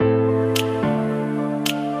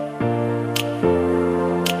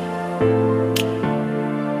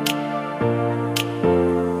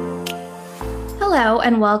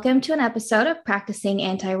welcome to an episode of Practicing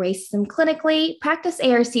Anti-Racism Clinically. Practice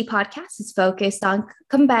ARC podcast is focused on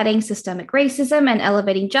combating systemic racism and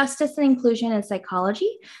elevating justice and inclusion in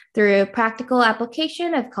psychology through practical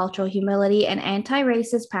application of cultural humility and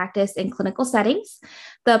anti-racist practice in clinical settings.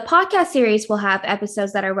 The podcast series will have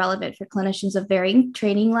episodes that are relevant for clinicians of varying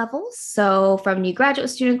training levels. So from new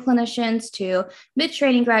graduate student clinicians to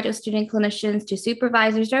mid-training graduate student clinicians to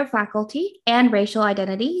supervisors or faculty, and racial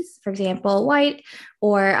identities, for example, white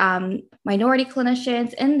or minority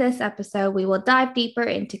clinicians. In this episode, we will dive deeper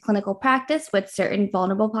into clinical practice with certain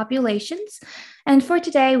vulnerable populations. And for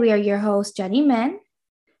today, we are your hosts, Jenny Min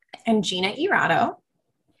and Gina Irado.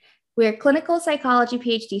 We're clinical psychology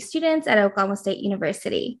PhD students at Oklahoma State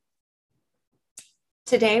University.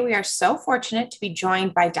 Today, we are so fortunate to be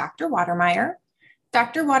joined by Dr. Watermeyer.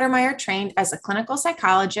 Dr. Watermeyer trained as a clinical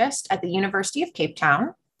psychologist at the University of Cape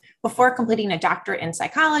Town before completing a doctorate in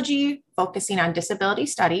psychology, focusing on disability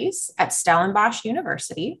studies at Stellenbosch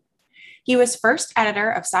University. He was first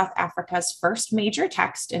editor of South Africa's first major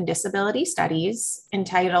text in disability studies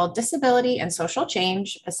entitled Disability and Social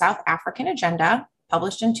Change, a South African Agenda,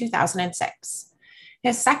 published in 2006.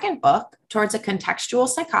 His second book, Towards a Contextual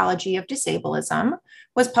Psychology of Disableism,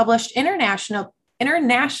 was published internationally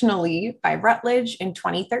by Routledge in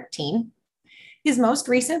 2013. His most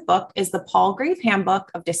recent book is the Palgrave Handbook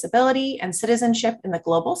of Disability and Citizenship in the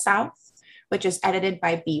Global South, which is edited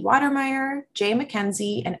by B. Watermeyer, J.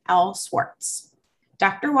 McKenzie, and L. Swartz.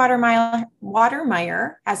 Dr.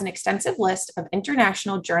 Watermeyer has an extensive list of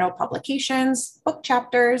international journal publications, book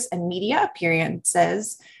chapters, and media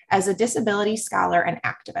appearances as a disability scholar and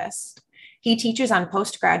activist. He teaches on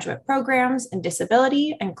postgraduate programs in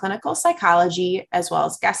disability and clinical psychology, as well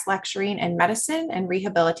as guest lecturing in medicine and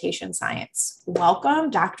rehabilitation science. Welcome,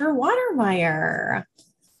 Dr. Watermeyer.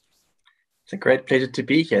 It's a great pleasure to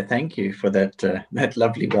be here. Thank you for that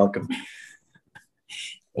lovely welcome.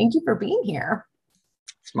 Thank you for being here.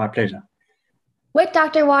 It's my pleasure. With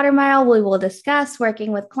Dr. Watermeyer, we will discuss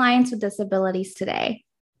working with clients with disabilities today.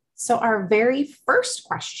 So our very first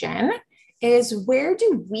question is, where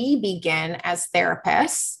do we begin as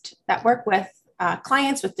therapists that work with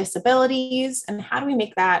clients with disabilities, and how do we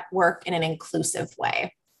make that work in an inclusive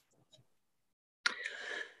way?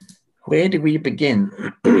 Where do we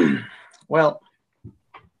begin? Well,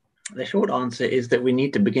 the short answer is that we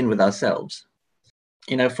need to begin with ourselves.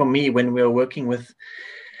 You know, for me, when we're working with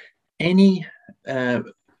any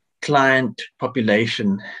client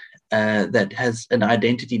population that has an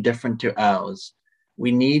identity different to ours,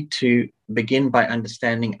 we need to begin by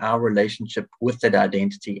understanding our relationship with that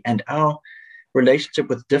identity and our relationship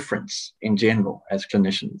with difference in general as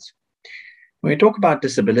clinicians. When we talk about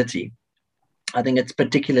disability, I think it's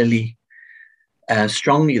particularly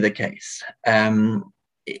strongly the case, and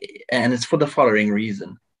it's for the following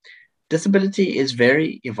reason. Disability is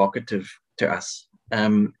very evocative to us.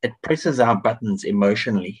 It presses our buttons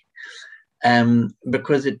emotionally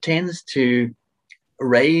because it tends to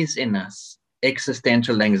raise in us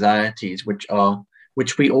existential anxieties,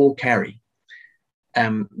 which we all carry.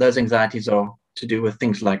 Those anxieties are to do with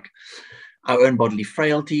things like our own bodily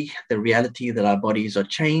frailty, the reality that our bodies are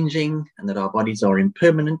changing and that our bodies are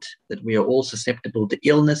impermanent, that we are all susceptible to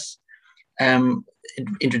illness. It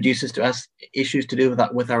introduces to us issues to do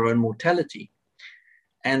with our own mortality.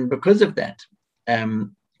 And because of that,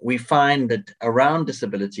 we find that around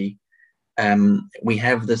disability, we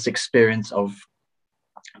have this experience of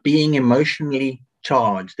being emotionally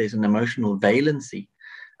charged. There's an emotional valency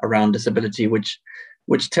around disability, which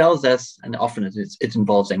tells us, and often it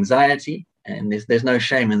involves anxiety, and there's no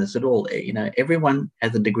shame in this at all. You know, everyone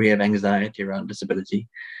has a degree of anxiety around disability.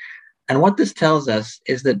 And what this tells us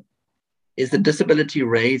is that disability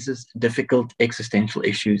raises difficult existential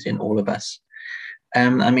issues in all of us.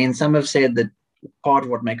 I mean, some have said that part of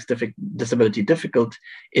what makes disability difficult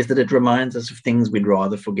is that it reminds us of things we'd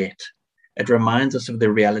rather forget. It reminds us of the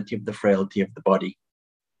reality of the frailty of the body.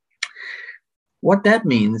 What that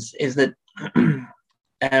means is that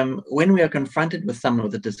when we are confronted with someone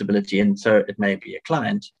with a disability, and so it may be a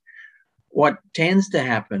client, what tends to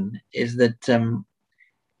happen is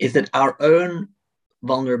that our own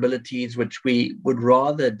vulnerabilities, which we would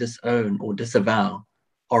rather disown or disavow,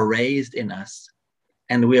 are raised in us.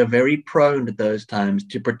 And we are very prone at those times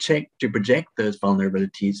to project those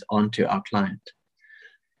vulnerabilities onto our client.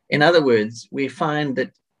 In other words, we find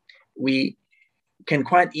that we can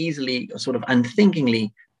quite easily, or sort of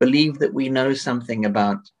unthinkingly, believe that we know something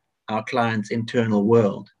about our client's internal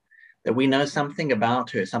world, that we know something about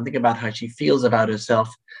her, something about how she feels about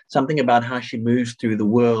herself, something about how she moves through the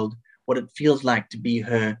world, what it feels like to be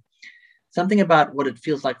her something about what it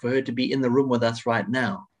feels like for her to be in the room with us right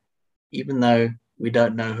now, even though we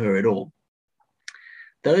don't know her at all.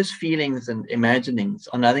 Those feelings and imaginings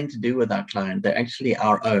are nothing to do with our client. They're actually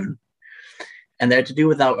our own. And they're to do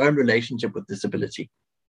with our own relationship with disability.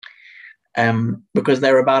 Because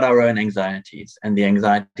they're about our own anxieties and the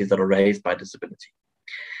anxieties that are raised by disability.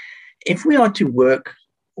 If we are to work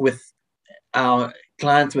with our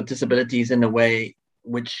clients with disabilities in a way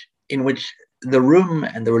in which the room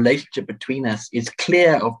and the relationship between us is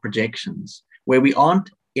clear of projections, where we aren't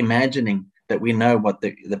imagining that we know what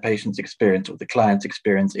the patient's experience or the client's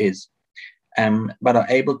experience is, but are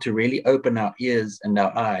able to really open our ears and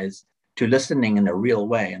our eyes to listening in a real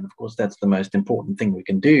way. And of course, that's the most important thing we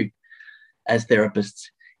can do as therapists.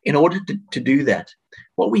 In order to do that,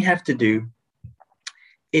 what we have to do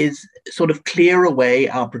is sort of clear away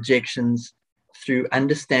our projections through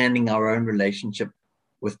understanding our own relationship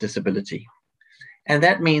with disability. And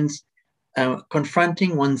that means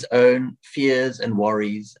confronting one's own fears and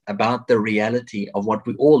worries about the reality of what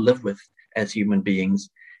we all live with as human beings.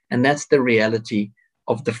 And that's the reality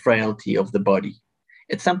of the frailty of the body.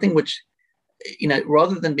 It's something which,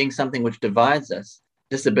 rather than being something which divides us,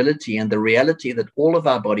 disability and the reality that all of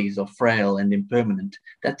our bodies are frail and impermanent,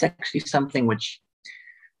 that's actually something which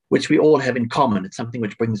we all have in common. It's something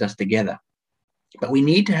which brings us together. But we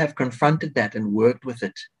need to have confronted that and worked with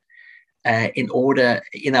it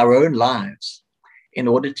in our own lives, in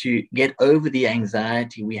order to get over the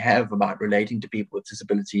anxiety we have about relating to people with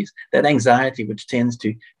disabilities, that anxiety which tends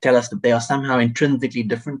to tell us that they are somehow intrinsically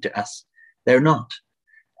different to us. They're not.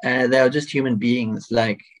 They are just human beings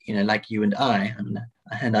like you and I.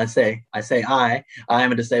 And I say I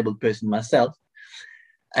am a disabled person myself,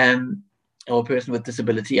 or a person with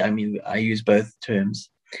disability. I mean, I use both terms.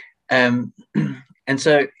 And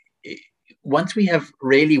so once we have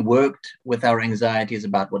really worked with our anxieties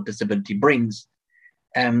about what disability brings,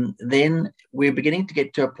 then we're beginning to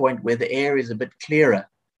get to a point where the air is a bit clearer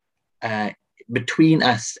between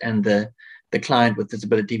us and the client with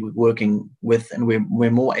disability we're working with, and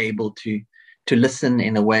we're more able to listen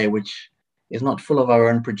in a way which is not full of our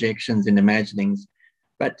own projections and imaginings,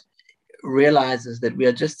 but realizes that we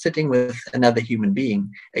are just sitting with another human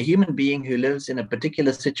being, a human being who lives in a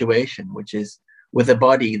particular situation, which is with a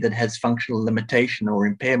body that has functional limitation or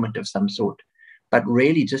impairment of some sort, but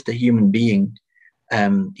really just a human being,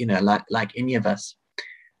 like any of us,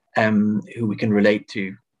 who we can relate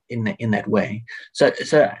to in that way. So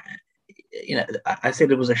I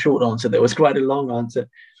said it was a short answer. That was quite a long answer.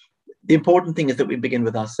 The important thing is that we begin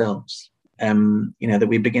with ourselves. That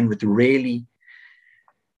we begin with a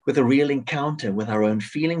real encounter with our own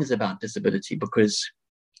feelings about disability, because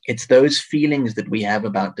it's those feelings that we have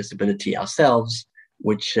about disability ourselves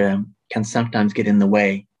which can sometimes get in the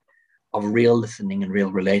way of real listening and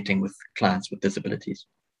real relating with clients with disabilities.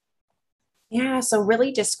 Yeah, so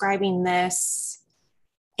really describing this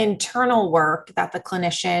internal work that the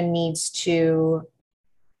clinician needs to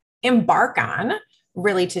embark on,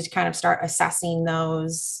 really to kind of start assessing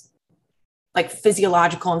those like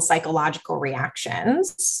physiological and psychological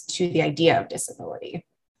reactions to the idea of disability.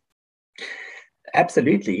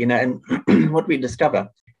 Absolutely. And what we discover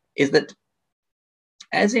is that,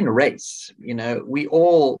 as in race, we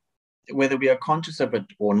all, whether we are conscious of it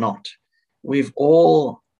or not, we've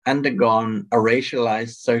all undergone a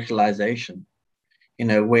racialized socialization,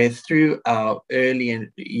 where through our early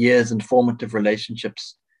years and formative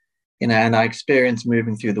relationships, and our experience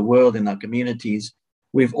moving through the world in our communities,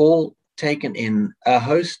 we've all taken in a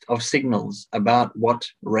host of signals about what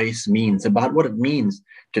race means, about what it means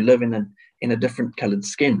to live in a different colored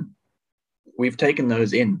skin. We've taken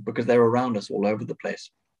those in because they're around us all over the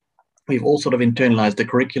place. We've all sort of internalized a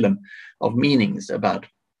curriculum of meanings about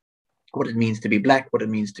what it means to be Black, what it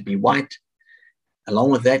means to be white.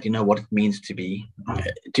 Along with that, what it means to be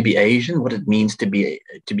Asian, what it means to be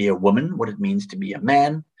a woman, what it means to be a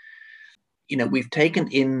man. We've taken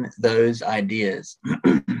in those ideas,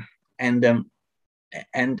 and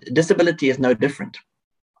disability is no different.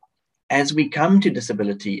 As we come to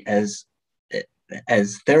disability as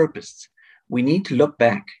therapists, we need to look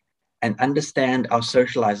back and understand our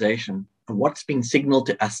socialization and what's being signaled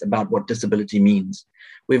to us about what disability means.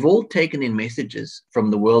 We've all taken in messages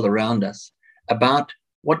from the world around us about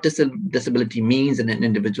what disability means in an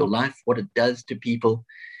individual life, what it does to people.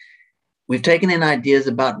 We've taken in ideas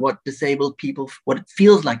about what it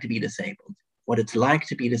feels like to be disabled, what it's like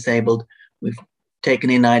to be disabled. We've taken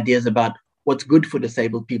in ideas about what's good for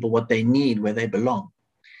disabled people, what they need, where they belong.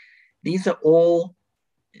 These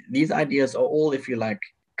ideas are all, if you like,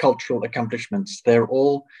 cultural accomplishments. They're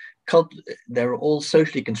all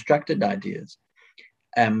socially constructed ideas.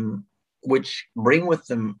 which bring with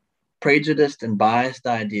them prejudiced and biased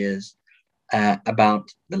ideas about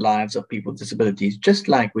the lives of people with disabilities, just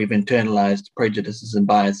like we've internalized prejudices and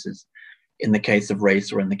biases in the case of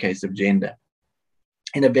race or in the case of gender.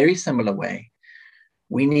 In a very similar way,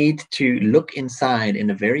 we need to look inside in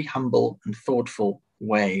a very humble and thoughtful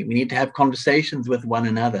way. We need to have conversations with one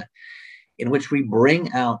another in which we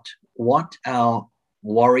bring out what our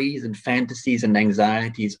worries and fantasies and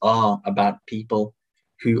anxieties are about people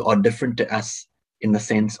who are different to us in the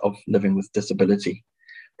sense of living with disability.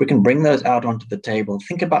 We can bring those out onto the table,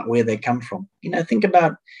 think about where they come from. Think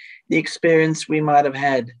about the experience we might have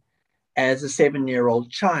had as a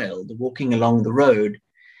 7-year-old child walking along the road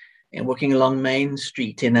and walking along Main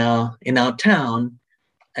Street in our town,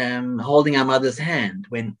 holding our mother's hand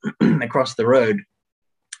when across the road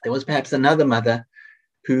there was perhaps another mother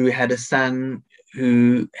who had a son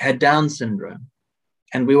who had Down syndrome.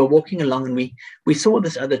 And we were walking along and we saw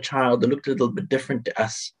this other child that looked a little bit different to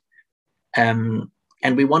us.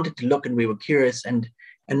 And we wanted to look and we were curious. And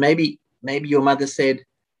maybe your mother said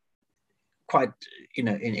quite,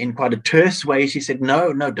 in quite a terse way, she said,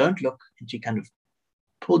 no, don't look. And she kind of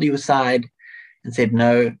pulled you aside and said,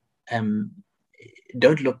 no,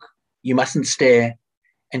 don't look. You mustn't stare.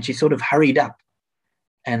 And she sort of hurried up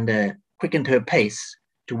and quickened her pace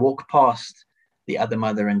to walk past the other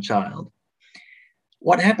mother and child.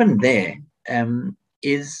 What happened there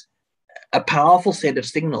is a powerful set of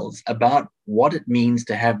signals about what it means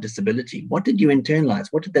to have disability. What did you internalize?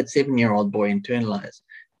 What did that 7-year-old boy internalize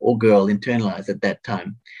or girl internalize at that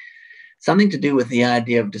time? Something to do with the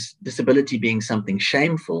idea of disability being something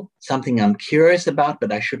shameful, something I'm curious about,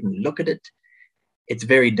 but I shouldn't look at it. It's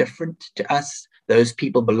very different to us. Those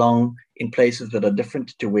people belong in places that are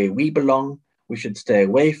different to where we belong. We should stay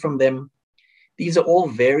away from them. These are all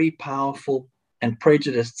very powerful and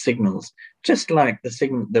prejudiced signals, just like the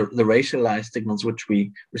racialized signals which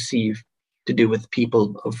we receive to do with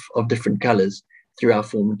people of different colors through our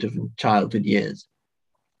formative and childhood years.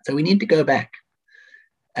 So we need to go back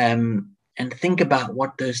and think about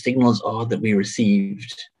what those signals are that we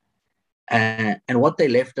received and what they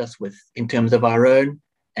left us with in terms of our own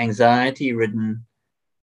anxiety-ridden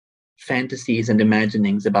fantasies and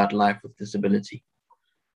imaginings about life with disability,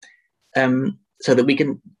 so that we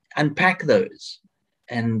can unpack those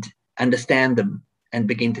and understand them and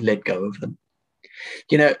begin to let go of them.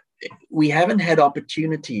 We haven't had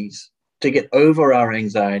opportunities to get over our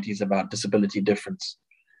anxieties about disability difference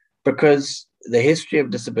because the history of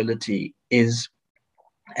disability is,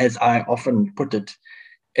 as I often put it,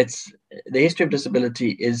 the history of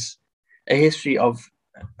disability is a history of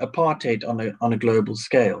apartheid on a global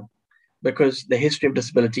scale, because the history of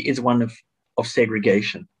disability is one of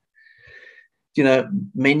segregation.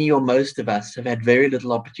 Many or most of us have had very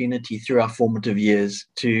little opportunity through our formative years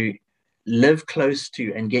to live close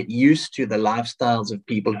to and get used to the lifestyles of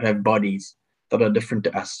people who have bodies that are different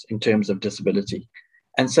to us in terms of disability.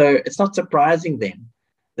 And so it's not surprising then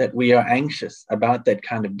that we are anxious about that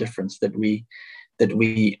kind of difference, that we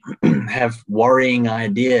have worrying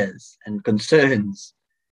ideas and concerns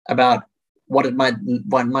about what it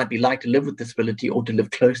might be like to live with disability or to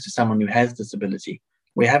live close to someone who has disability.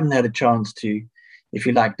 We haven't had a chance to, if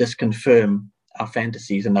you like, disconfirm our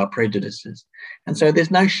fantasies and our prejudices. And so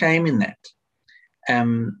there's no shame in that.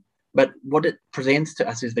 But what it presents to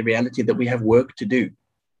us is the reality that we have work to do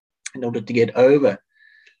in order to get over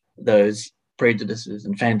those prejudices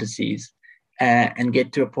and fantasies and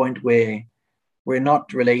get to a point where we're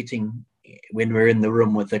not relating, when we're in the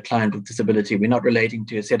room with a client with disability, we're not relating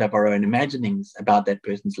to set up our own imaginings about that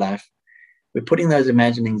person's life. We're putting those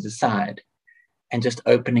imaginings aside and just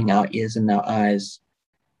opening our ears and our eyes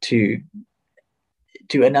to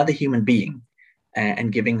another human being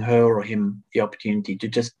and giving her or him the opportunity to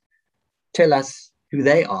just tell us who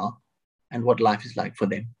they are and what life is like for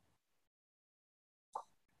them.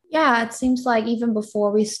 Yeah, it seems like even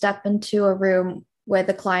before we step into a room with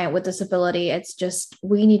a client with disability, it's just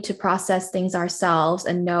we need to process things ourselves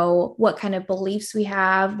and know what kind of beliefs we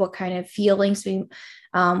have, what kind of feelings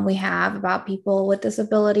we have about people with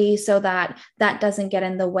disability, so that doesn't get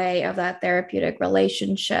in the way of that therapeutic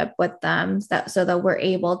relationship with them, so that we're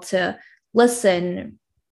able to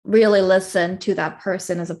really listen to that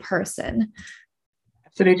person as a person.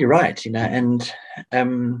 Absolutely right. And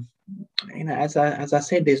as I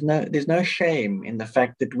said, there's no shame in the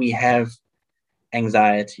fact that we have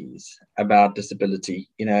anxieties about disability.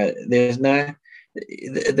 There's no.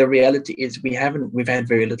 The reality is we've had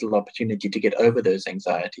very little opportunity to get over those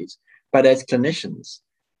anxieties. But as clinicians,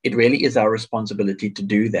 it really is our responsibility to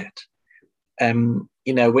do that.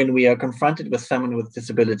 When we are confronted with someone with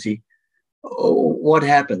disability, what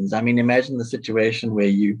happens? I mean, imagine the situation where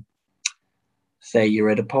you're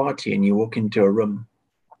at a party and you walk into a room,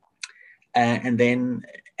 and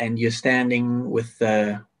you're standing with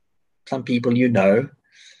some people you know,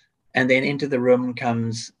 and then into the room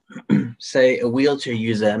comes, say, a wheelchair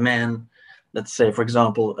user, a man, let's say, for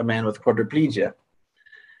example, a man with quadriplegia,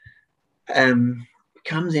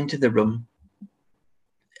 comes into the room.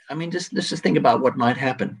 I mean, let's just think about what might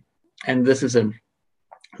happen. And this is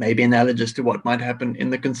maybe analogous to what might happen in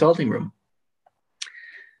the consulting room.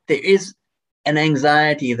 There is an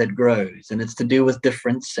anxiety that grows, and it's to do with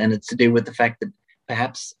difference, and it's to do with the fact that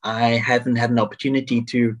perhaps I haven't had an opportunity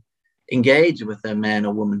to engage with a man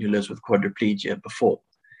or woman who lives with quadriplegia before.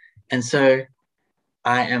 And so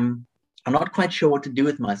I'm not quite sure what to do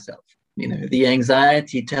with myself. The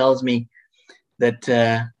anxiety tells me that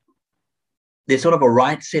there's sort of a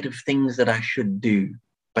right set of things that I should do,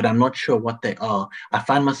 but I'm not sure what they are. I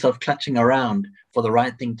find myself clutching around for the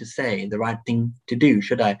right thing to say, the right thing to do.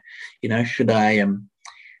 Should I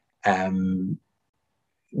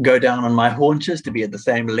go down on my haunches to be at the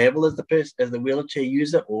same level as the wheelchair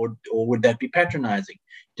user, or would that be patronizing?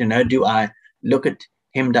 Do I look at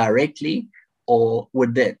him directly, or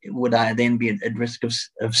would I then be at risk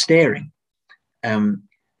of staring?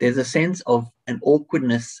 There's a sense of an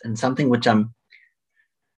awkwardness and something which I'm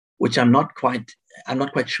not quite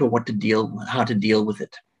sure how to deal with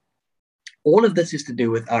it. All of this is to do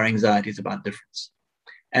with our anxieties about difference.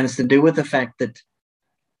 And it's to do with the fact that,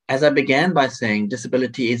 as I began by saying,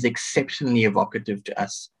 disability is exceptionally evocative to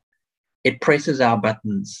us. It presses our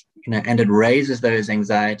buttons, and it raises those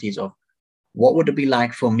anxieties of what would it be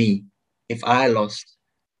like for me if I lost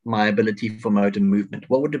my ability for motor movement?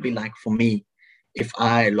 What would it be like for me if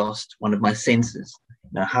I lost one of my senses?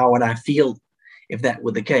 How would I feel if that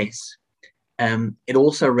were the case? It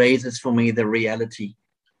also raises for me the reality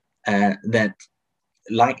that,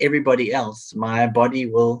 like everybody else, my body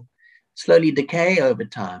will slowly decay over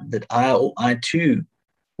time, that I too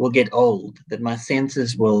will get old, that my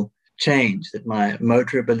senses will change, that my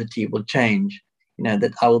motor ability will change,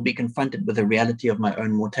 that I will be confronted with the reality of my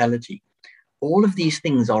own mortality. All of these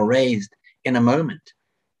things are raised in a moment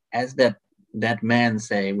as that man,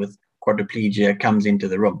 say, with quadriplegia comes into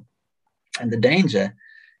the room. And the danger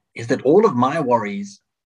is that all of my worries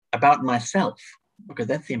about myself, because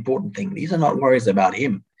that's the important thing, these are not worries about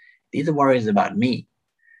him, these are worries about me.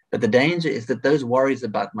 But the danger is that those worries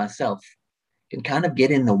about myself can kind of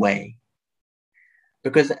get in the way.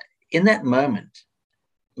 Because in that moment,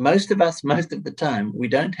 most of us, most of the time, we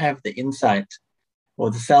don't have the insight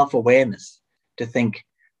or the self-awareness to think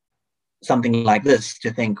something like this,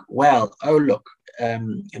 to think, well, oh, look,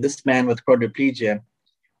 this man with quadriplegia,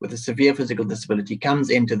 with a severe physical disability, comes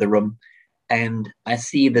into the room, and I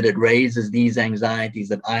see that it raises these anxieties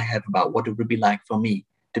that I have about what it would be like for me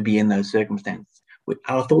to be in those circumstances.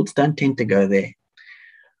 Our thoughts don't tend to go there.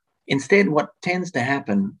 Instead, what tends to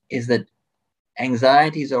happen is that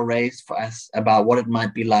anxieties are raised for us about what it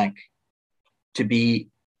might be like to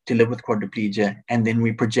live with quadriplegia, and then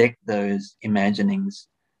we project those imaginings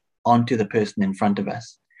onto the person in front of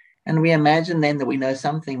us. And we imagine then that we know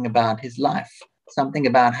something about his life, something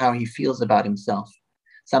about how he feels about himself,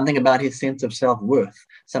 something about his sense of self-worth,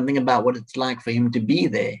 something about what it's like for him to be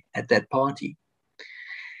there at that party.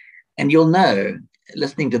 And you'll know,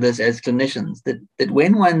 listening to this as clinicians, that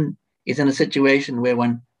when one is in a situation where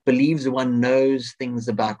one believes one knows things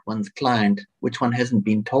about one's client which one hasn't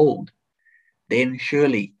been told, then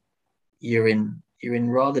surely you're in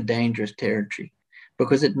rather dangerous territory,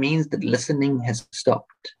 because it means that listening has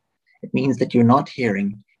stopped. It means that you're not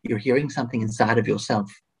hearing, you're hearing something inside of yourself,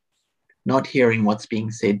 not hearing what's being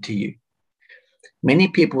said to you. Many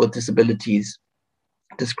people with disabilities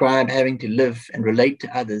describe having to live and relate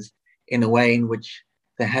to others in a way in which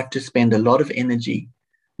they have to spend a lot of energy,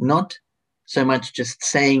 not so much just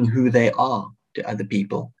saying who they are to other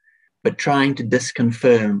people, but trying to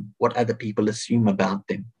disconfirm what other people assume about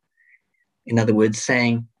them. In other words,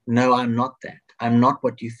 saying, no, I'm not that. I'm not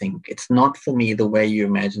what you think. It's not for me the way you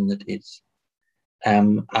imagine it is.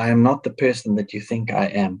 I am not the person that you think I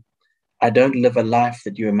am. I don't live a life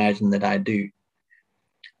that you imagine that I do.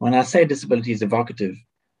 When I say disability is evocative,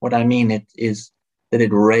 what I mean is that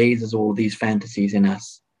it raises all these fantasies in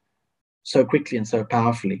us so quickly and so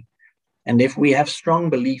powerfully. And if we have strong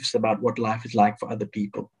beliefs about what life is like for other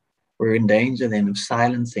people, we're in danger then of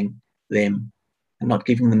silencing them and not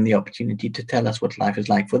giving them the opportunity to tell us what life is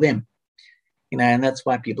like for them. And that's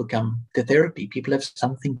why people come to therapy. People have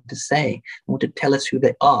something to say, they want to tell us who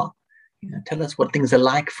they are, tell us what things are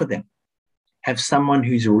like for them. Have someone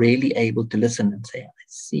who's really able to listen and say, I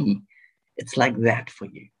see, it's like that for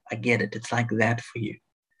you. I get it. It's like that for you.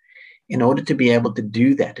 In order to be able to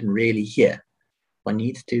do that and really hear, one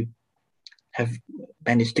needs to have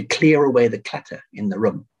managed to clear away the clutter in the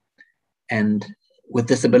room. And with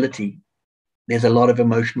disability, there's a lot of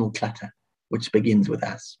emotional clutter, which begins with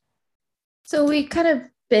us. So we kind of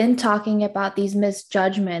been talking about these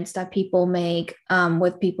misjudgments that people make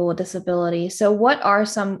with people with disabilities. So what are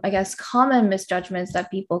some, I guess, common misjudgments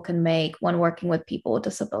that people can make when working with people with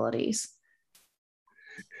disabilities?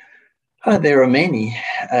 There are many.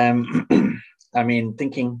 I mean,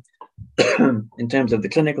 thinking in terms of the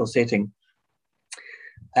clinical setting,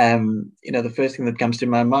 the first thing that comes to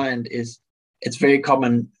my mind is it's very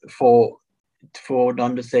common for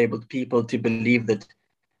non-disabled people to believe that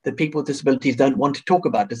people with disabilities don't want to talk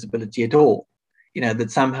about disability at all.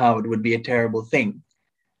 That somehow it would be a terrible thing.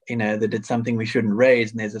 That it's something we shouldn't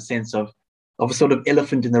raise, and there's a sense of a sort of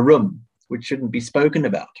elephant in the room which shouldn't be spoken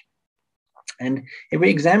about. And if we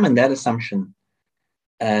examine that assumption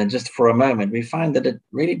just for a moment, we find that it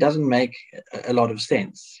really doesn't make a lot of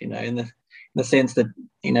sense. In the sense that,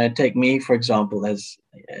 take me, for example, as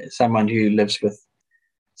someone who lives with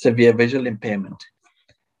severe visual impairment.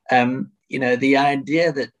 The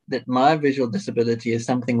idea that my visual disability is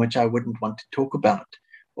something which I wouldn't want to talk about,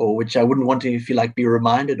 or which I wouldn't want to feel like be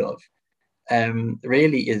reminded of,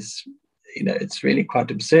 really is, it's really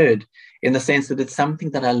quite absurd, in the sense that it's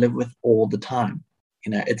something that I live with all the time.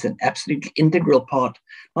 It's an absolutely integral part,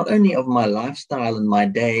 not only of my lifestyle and my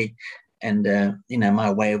day and,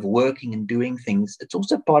 my way of working and doing things, it's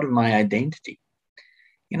also part of my identity.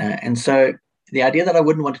 And so the idea that I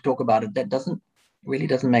wouldn't want to talk about it, that really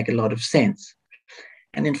doesn't make a lot of sense.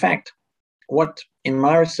 And in fact, in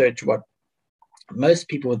my research, what most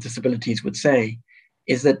people with disabilities would say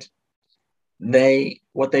is that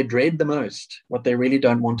what they dread the most, what they really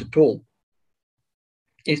don't want at all,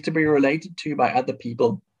 is to be related to by other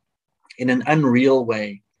people in an unreal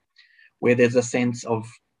way, where there's a sense of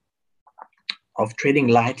treading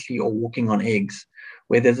lightly or walking on eggs,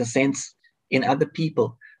 where there's a sense in other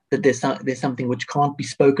people that there's something which can't be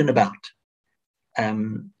spoken about.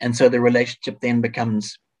 And so the relationship then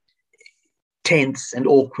becomes tense and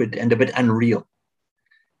awkward and a bit unreal.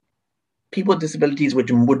 People with disabilities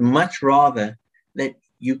would much rather that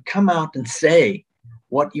you come out and say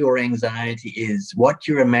what your anxiety is, what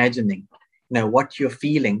you're imagining, what you're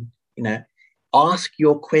feeling, ask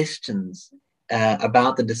your questions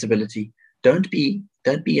about the disability. Don't be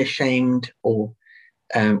ashamed or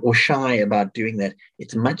shy about doing that.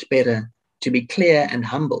 It's much better to be clear and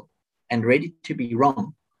humble and ready to be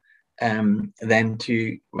wrong than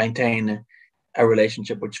to maintain a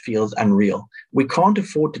relationship which feels unreal. We can't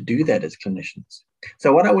afford to do that as clinicians.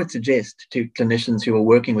 So what I would suggest to clinicians who are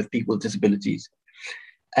working with people with disabilities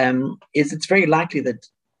is it's very likely that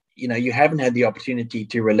you haven't had the opportunity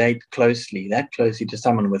to relate that closely to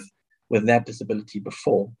someone with that disability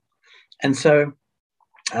before. And so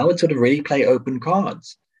I would sort of really play open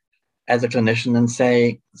cards as a clinician and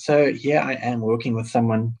say, so here I am working with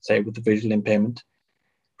someone, say, with a visual impairment.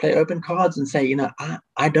 Play open cards and say,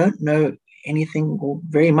 I don't know anything or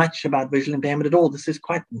very much about visual impairment at all. This is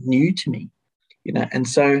quite new to me, and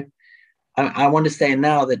so I want to say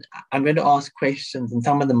now that I'm going to ask questions, and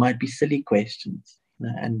some of them might be silly questions,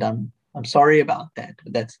 and I'm sorry about that,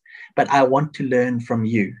 but I want to learn from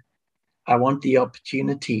you. I want the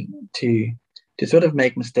opportunity to sort of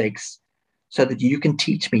make mistakes so that you can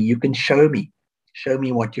teach me, you can show me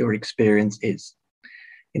what your experience is.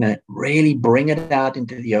 Really bring it out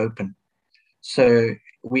into the open. So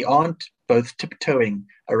we aren't both tiptoeing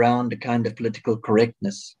around a kind of political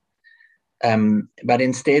correctness, but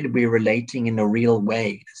instead we're relating in a real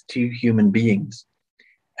way as two human beings.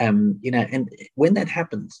 And when that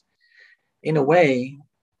happens, in a way,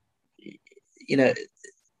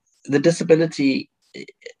 the disability,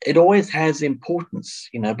 it always has importance,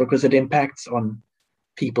 because it impacts on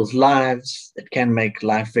people's lives. It can make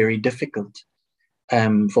life very difficult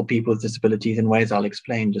for people with disabilities in ways I'll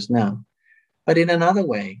explain just now. But in another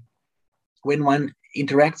way, when one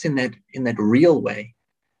interacts in that real way,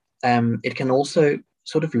 it can also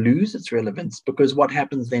sort of lose its relevance, because what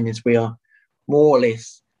happens then is we are more or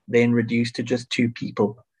less then reduced to just two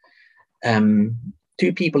people in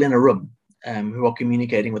a room who are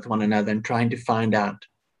communicating with one another and trying to find out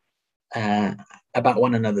about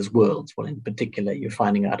one another's worlds. Well, in particular, you're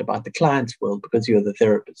finding out about the client's world because you're the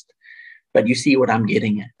therapist. But you see what I'm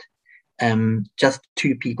getting at. Just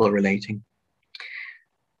two people relating.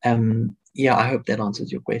 I hope that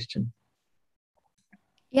answers your question.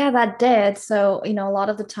 Yeah, that did. So, a lot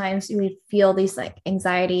of the times we feel these like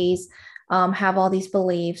anxieties have all these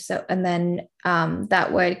beliefs. So, and then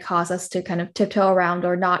that would cause us to kind of tiptoe around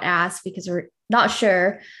or not ask because we're not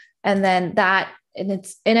sure. And then that in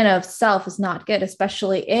and of itself is not good,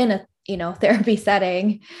 especially in a therapy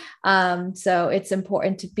setting. So it's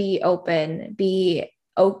important to be open, be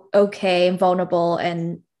okay and vulnerable,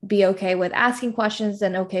 and be okay with asking questions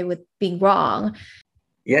and okay with being wrong.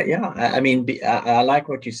 Yeah. I mean, I like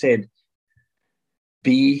what you said.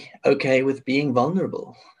 Be okay with being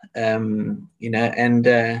vulnerable, and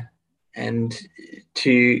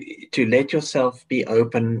to let yourself be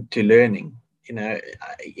open to learning.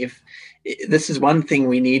 If this is one thing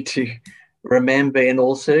we need to remember in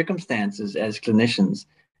all circumstances as clinicians,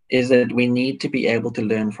 is that we need to be able to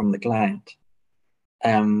learn from the client,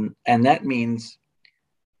 and that means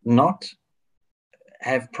not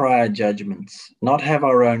have prior judgments, not have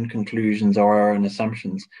our own conclusions or our own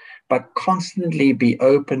assumptions, but constantly be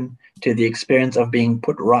open to the experience of being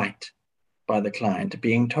put right by the client,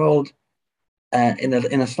 being told in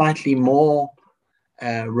a slightly more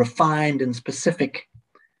refined and specific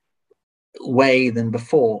way than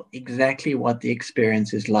before exactly what the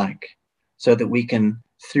experience is like, so that we can,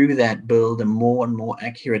 through that, build a more and more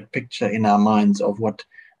accurate picture in our minds of what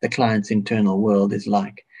the client's internal world is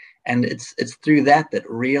like. And it's through that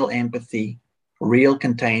real empathy, real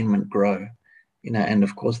containment grow, and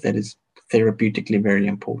of course that is therapeutically very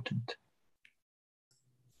important.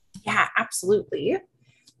 Yeah, absolutely.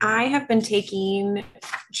 I have been taking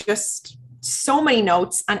just so many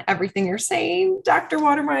notes on everything you're saying, Dr.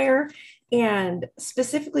 Watermeyer, and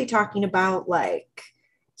specifically talking about like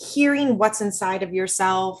hearing what's inside of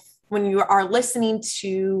yourself when you are listening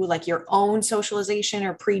to like your own socialization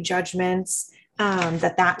or prejudgments,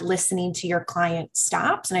 that listening to your client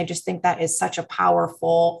stops. And I just think that is such a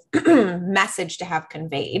powerful message to have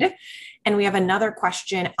conveyed. And we have another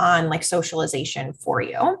question on like socialization for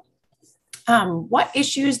you. What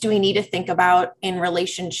issues do we need to think about in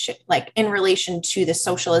relation to the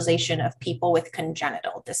socialization of people with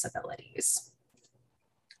congenital disabilities?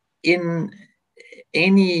 In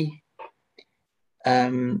any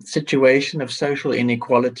situation of social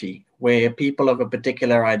inequality where people of a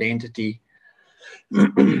particular identity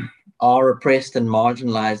are oppressed and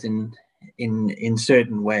marginalized in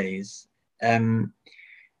certain ways,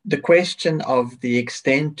 the question of the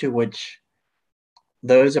extent to which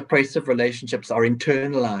those oppressive relationships are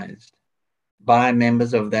internalized by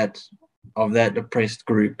members of that oppressed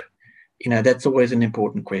group, that's always an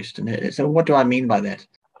important question. So what do I mean by that?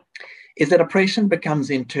 Is that oppression becomes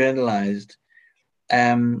internalized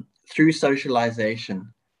through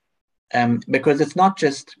socialization, because it's not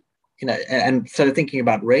just, and so thinking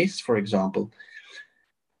about race, for example,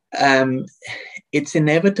 it's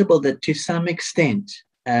inevitable that to some extent,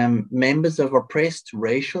 members of oppressed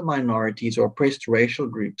racial minorities or oppressed racial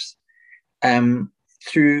groups,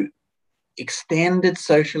 through extended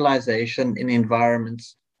socialization in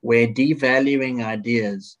environments where devaluing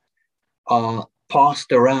ideas are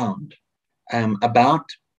passed around about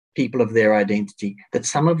people of their identity, that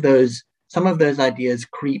some of those ideas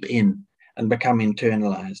creep in and become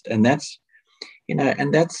internalized, and that's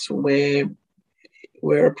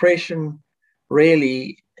where oppression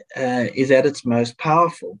really is at its most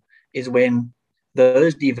powerful, is when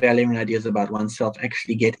those devaluing ideas about oneself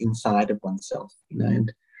actually get inside of oneself.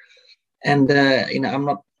 And I'm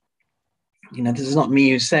not, this is not me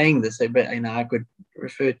who's saying this, but I could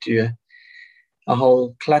refer to a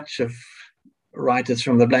whole clutch of writers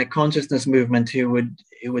from the Black consciousness movement who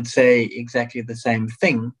would say exactly the same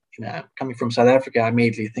thing. Coming from South Africa, I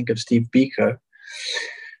immediately think of Steve Biko,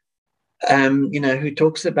 who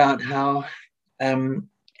talks about how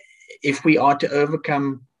if we are to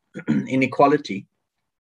overcome inequality,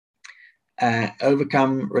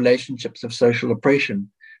 overcome relationships of social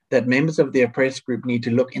oppression, that members of the oppressed group need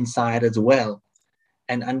to look inside as well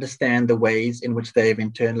and understand the ways in which they've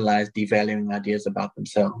internalized devaluing ideas about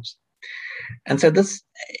themselves. And so this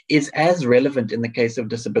is as relevant in the case of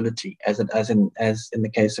disability as in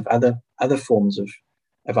the case of other forms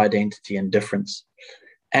of identity and difference,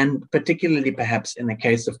 and particularly perhaps in the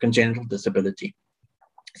case of congenital disability.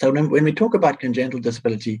 So when we talk about congenital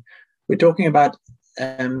disability, we're talking about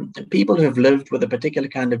people who have lived with a particular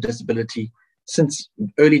kind of disability since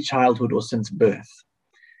early childhood or since birth.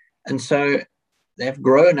 And so they've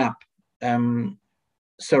grown up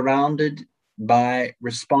surrounded by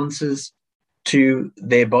responses to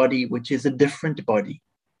their body, which is a different body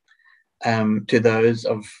to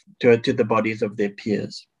the bodies of their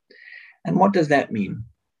peers. And what does that mean?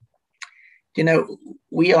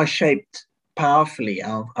 We are shaped powerfully.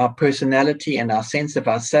 Our personality and our sense of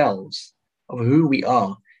ourselves, of who we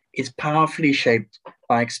are, is powerfully shaped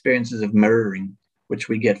by experiences of mirroring, which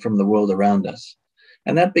we get from the world around us.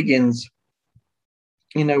 And that begins,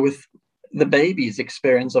 with the baby's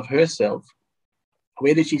experience of herself.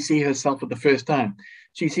 Where did she see herself for the first time?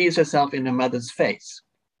 She sees herself in her mother's face,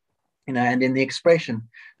 and in the expression,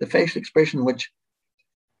 the facial expression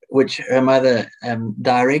which her mother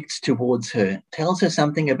directs towards her tells her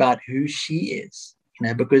something about who she is,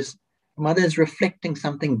 because her mother is reflecting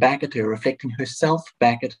something back at her, reflecting herself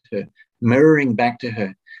back at her, mirroring back to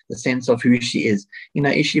her the sense of who she is.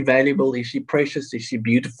 Is she valuable? Is she precious? Is she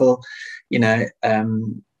beautiful?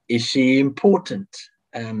 Is she important?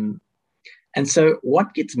 And so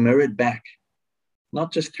what gets mirrored back,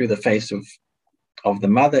 not just through the face of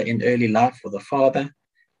the mother in early life or the father,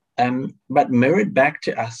 but mirrored back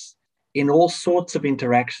to us in all sorts of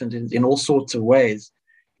interactions, in all sorts of ways,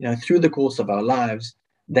 through the course of our lives,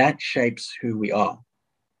 that shapes who we are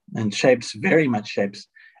and very much shapes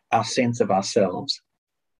our sense of ourselves.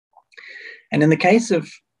 And in the case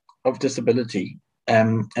of disability,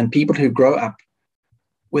 and people who grow up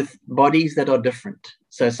with bodies that are different,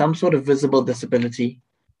 so some sort of visible disability,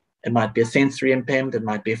 it might be a sensory impairment, it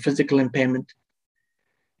might be a physical impairment,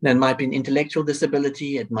 it might be an intellectual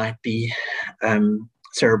disability, it might be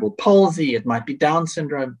cerebral palsy, it might be Down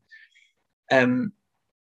syndrome,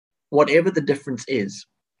 whatever the difference is,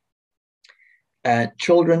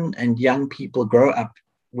 children and young people grow up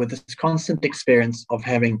with this constant experience of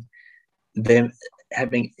having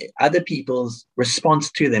other people's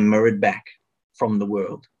response to them mirrored back from the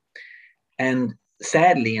world. And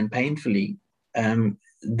sadly and painfully,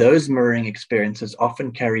 those mirroring experiences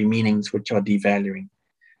often carry meanings which are devaluing.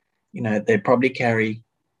 They probably carry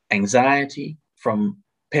anxiety from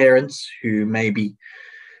parents who may be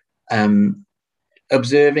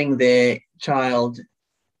observing their child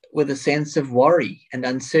with a sense of worry and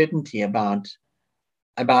uncertainty about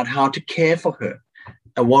how to care for her,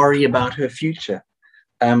 a worry about her future,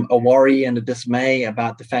 a worry and a dismay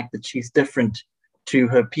about the fact that she's different to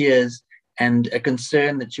her peers, and a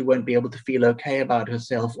concern that she won't be able to feel okay about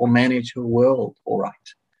herself or manage her world all right.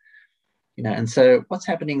 And so what's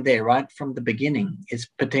happening there right from the beginning is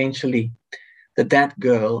potentially that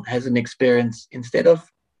girl has an experience, instead of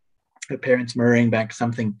her parents mirroring back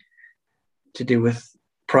something to do with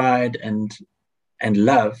pride and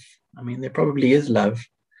love. I mean, there probably is love,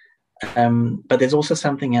 but there's also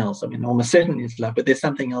something else. I mean, almost certainly is love, but there's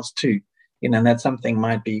something else too, and that something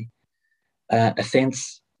might be a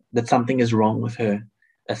sense that something is wrong with her,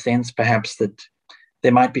 a sense perhaps that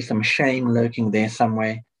there might be some shame lurking there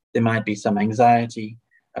somewhere. There might be some anxiety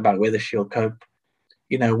about whether she'll cope,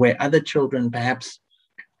 where other children perhaps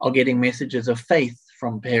are getting messages of faith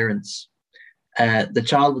from parents. The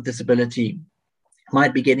child with disability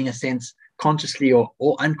might be getting a sense consciously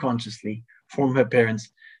or unconsciously from her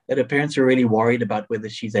parents that her parents are really worried about whether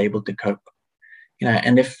she's able to cope.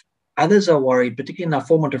 And if others are worried, particularly in our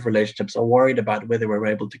formative relationships, are worried about whether we're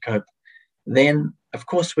able to cope, then of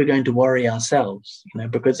course we're going to worry ourselves,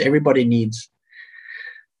 because everybody needs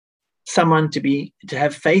someone to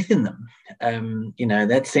have faith in them.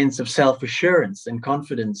 That sense of self-assurance and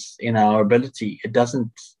confidence in our ability,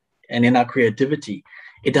 and in our creativity,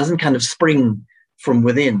 it doesn't kind of spring from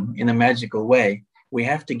within in a magical way. We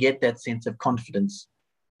have to get that sense of confidence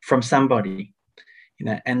from somebody,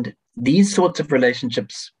 and these sorts of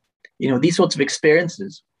relationships, these sorts of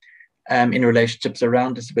experiences in relationships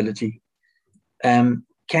around disability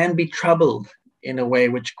can be troubled in a way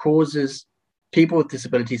which causes people with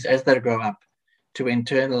disabilities, as they grow up, to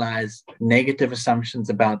internalize negative assumptions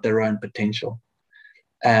about their own potential,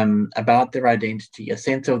 about their identity, a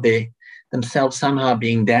sense of themselves somehow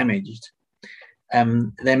being damaged.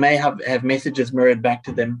 They may have messages mirrored back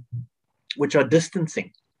to them which are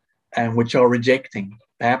distancing and which are rejecting.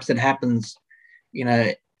 Perhaps it happens,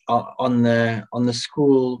 on the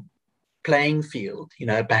school playing field.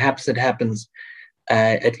 Perhaps it happens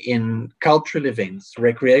in cultural events,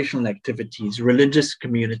 recreational activities, religious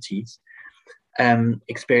communities,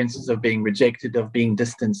 experiences of being rejected, of being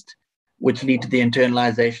distanced, which lead to the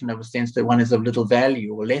internalization of a sense that one is of little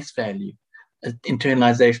value or less value,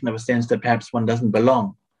 internalization of a sense that perhaps one doesn't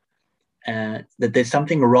belong, that there's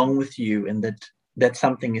something wrong with you, and that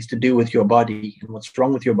something is to do with your body and what's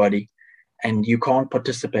wrong with your body, and you can't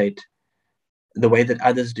participate the way that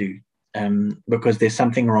others do, because there's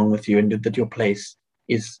something wrong with you, and that your place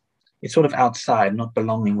is sort of outside, not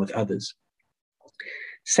belonging with others.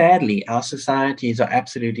 Sadly, our societies are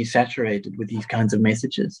absolutely saturated with these kinds of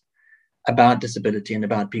messages about disability and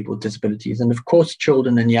about people with disabilities. And of course,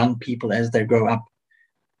 children and young people, as they grow up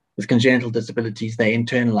with congenital disabilities, they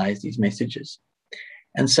internalize these messages.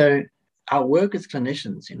 And so our work as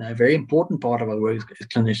clinicians, a very important part of our work as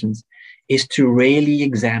clinicians is to really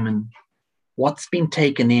examine what's been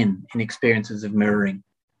taken in experiences of mirroring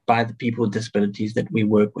by the people with disabilities that we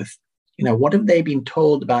work with. What have they been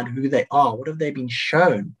told about who they are? What have they been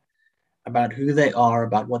shown about who they are,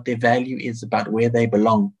 about what their value is, about where they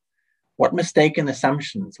belong? What mistaken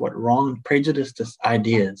assumptions, what wrong, prejudiced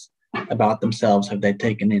ideas about themselves have they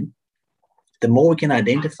taken in? The more we can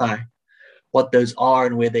identify what those are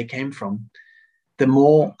and where they came from, the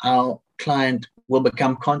more our client will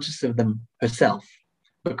become conscious of them herself.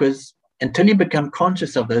 Because until you become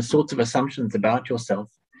conscious of those sorts of assumptions about yourself,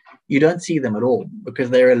 you don't see them at all,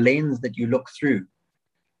 because they're a lens that you look through.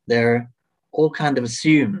 They're all kind of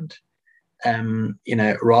assumed,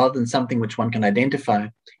 rather than something which one can identify.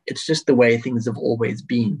 It's just the way things have always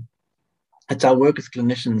been. It's our work as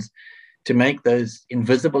clinicians to make those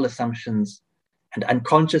invisible assumptions and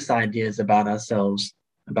unconscious ideas about ourselves,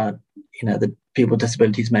 about that people with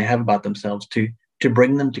disabilities may have about themselves, to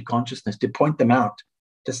bring them to consciousness, to point them out,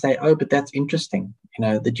 to say, oh, but that's interesting,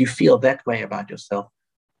 that you feel that way about yourself.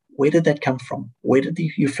 Where did that come from? Where did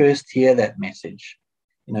you first hear that message?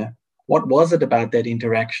 What was it about that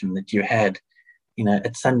interaction that you had,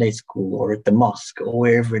 at Sunday school or at the mosque or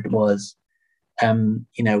wherever it was,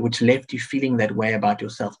 which left you feeling that way about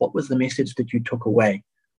yourself? What was the message that you took away?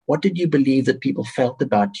 What did you believe that people felt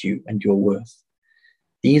about you and your worth?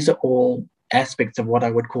 These are all aspects of what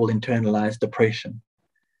I would call internalized depression.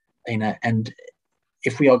 And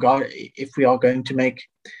if we are going to make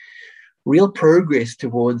real progress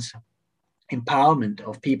towards empowerment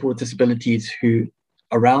of people with disabilities who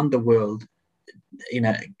around the world,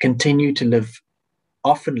 continue to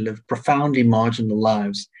often live profoundly marginal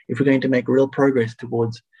lives, if we're going to make real progress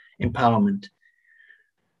towards empowerment,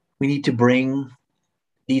 we need to bring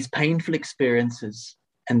these painful experiences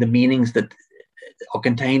and the meanings that are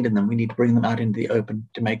contained in them, we need to bring them out into the open,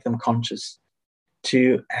 to make them conscious,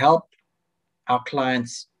 to help our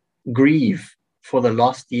clients grieve for the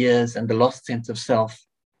lost years and the lost sense of self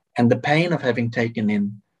and the pain of having taken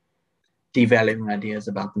in devaluing ideas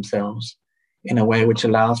about themselves in a way which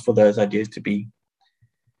allows for those ideas to be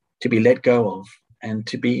let go of and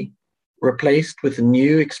to be replaced with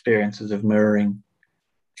new experiences of mirroring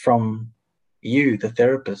from you, the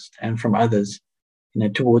therapist, and from others,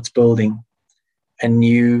 towards building a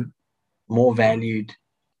new, more valued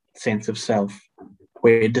sense of self,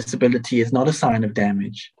 where disability is not a sign of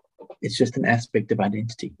damage, it's just an aspect of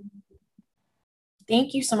identity.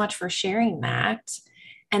 Thank you so much for sharing that.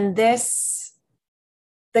 And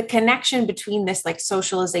the connection between this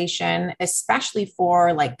socialization, especially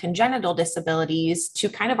for congenital disabilities, to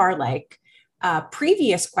kind of our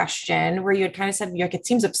previous question where you had kind of said, it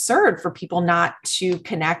seems absurd for people not to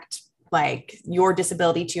connect your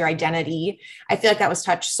disability to your identity. I feel like that was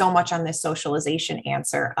touched so much on this socialization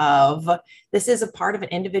answer of this is a part of an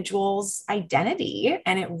individual's identity.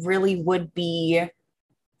 And it really would be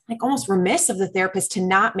almost remiss of the therapist to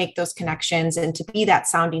not make those connections and to be that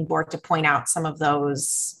sounding board to point out some of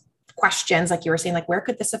those questions, like you were saying, where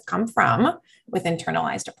could this have come from with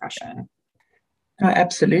internalized depression? Oh,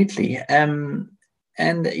 absolutely. And,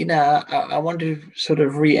 I want to sort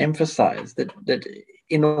of re-emphasize that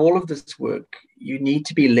in all of this work, you need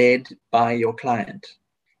to be led by your client,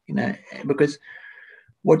 because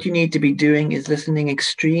what you need to be doing is listening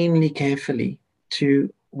extremely carefully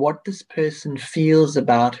to what this person feels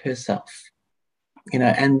about herself,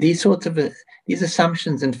 and these sorts of these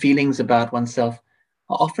assumptions and feelings about oneself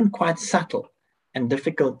are often quite subtle and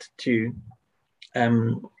difficult to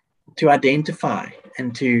identify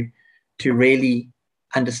and to really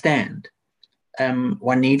understand.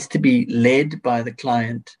 One needs to be led by the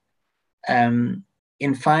client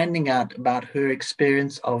in finding out about her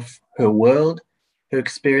experience of her world, her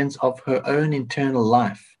experience of her own internal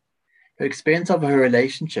life, her experience of her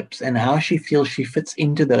relationships, and how she feels she fits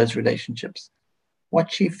into those relationships,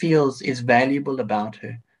 what she feels is valuable about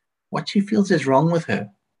her, what she feels is wrong with her,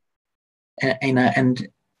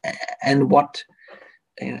 and what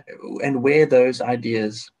and where those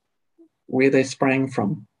ideas, where they sprang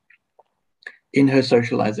from in her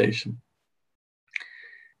socialization.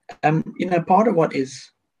 Part of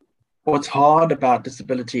what's hard about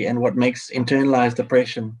disability and what makes internalized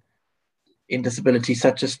depression in disability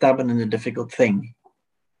such a stubborn and a difficult thing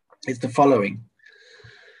is the following.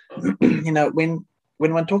 When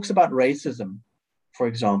one talks about racism, for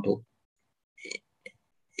example,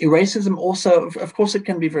 racism also, of course, it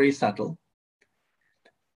can be very subtle,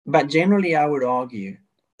 but generally I would argue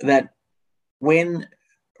that when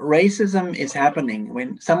racism is happening,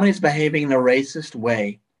 when someone is behaving in a racist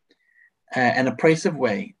way, an oppressive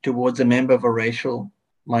way towards a member of a racial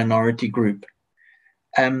minority group,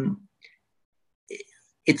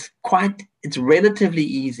 it's relatively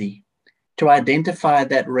easy to identify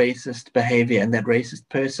that racist behavior and that racist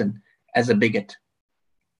person as a bigot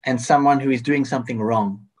and someone who is doing something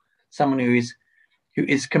wrong, someone who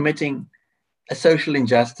is committing a social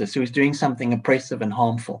injustice, who is doing something oppressive and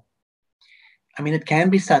harmful. I mean, it can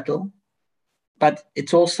be subtle, but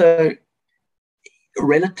it's also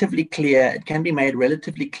relatively clear. It can be made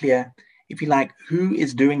relatively clear, if you like, who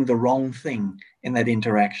is doing the wrong thing in that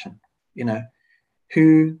interaction. You know,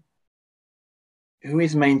 who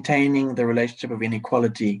is maintaining the relationship of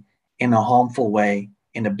inequality in a harmful way,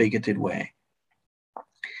 in a bigoted way.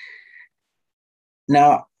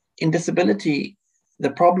 Now, in disability,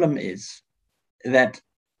 the problem is that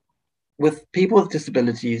with people with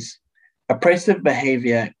disabilities, oppressive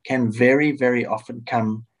behavior can very, very often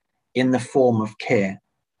come in the form of care.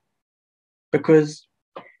 Because,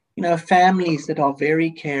 you know, families that are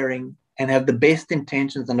very caring and have the best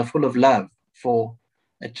intentions and are full of love for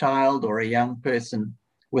a child or a young person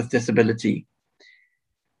with disability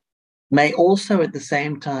may also at the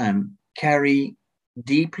same time carry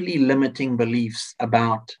deeply limiting beliefs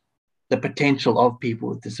about the potential of people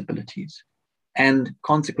with disabilities, and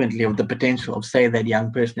consequently of the potential of, say, that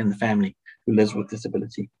young person in the family who lives with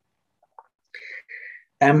disability.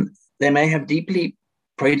 They may have deeply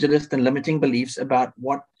prejudiced and limiting beliefs about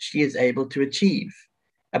what she is able to achieve,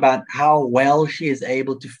 about how well she is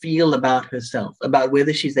able to feel about herself, about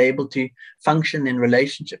whether she's able to function in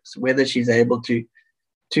relationships, whether she's able to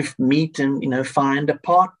meet and, you know, find a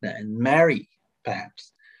partner and marry,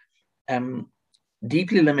 perhaps.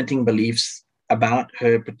 Deeply limiting beliefs about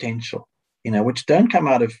her potential, you know, which don't come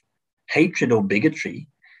out of hatred or bigotry.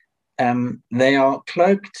 They are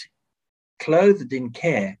clothed in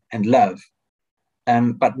care and love,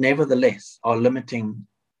 but nevertheless are limiting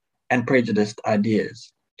and prejudiced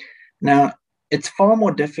ideas. Now, it's far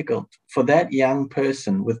more difficult for that young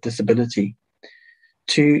person with disability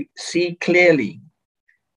to see clearly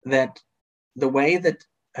that the way that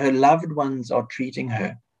her loved ones are treating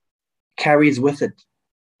her carries with it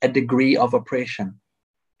a degree of oppression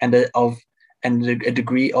and a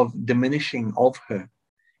degree of diminishing of her.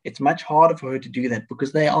 It's much harder for her to do that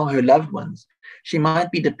because they are her loved ones. She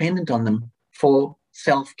might be dependent on them for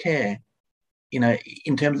self-care, you know,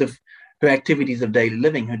 in terms of her activities of daily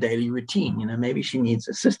living, her daily routine. You know, maybe she needs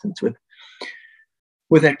assistance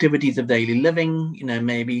with activities of daily living. You know,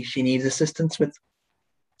 maybe she needs assistance with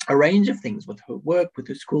a range of things, with her work, with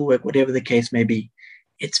her schoolwork, whatever the case may be.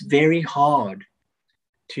 It's very hard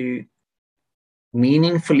to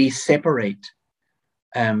meaningfully separate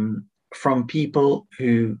from people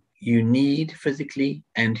who you need physically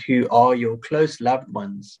and who are your close loved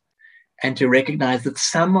ones, and to recognize that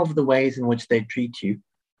some of the ways in which they treat you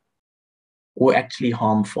were actually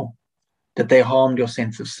harmful, that they harmed your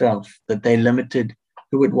sense of self, that they limited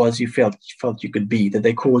who it was you felt you could be, that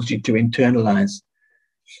they caused you to internalize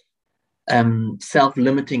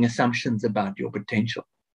self-limiting assumptions about your potential,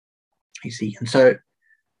 you see. And so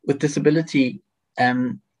with disability,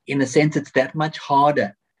 in a sense, it's that much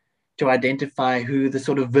harder to identify who the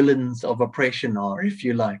sort of villains of oppression are, if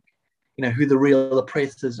you like, you know, who the real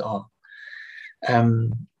oppressors are.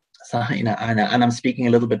 So, you know, and I'm speaking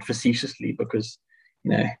a little bit facetiously because,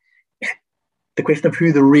 you know, the question of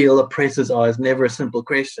who the real oppressors are is never a simple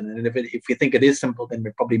question. And if we think it is simple, then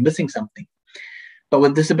we're probably missing something. But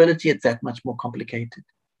with disability, it's that much more complicated.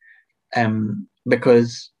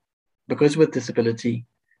 Because with disability,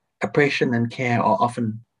 oppression and care are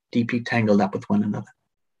often deeply tangled up with one another.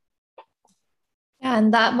 Yeah,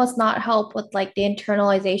 and that must not help with like the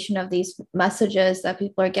internalization of these messages that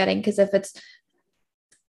people are getting. Because if it's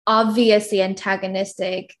obviously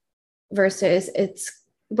antagonistic versus it's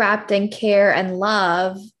wrapped in care and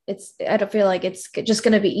love, I don't feel like it's just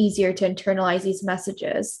going to be easier to internalize these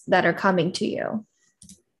messages that are coming to you.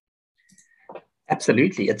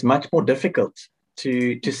 Absolutely. It's much more difficult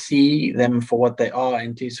to see them for what they are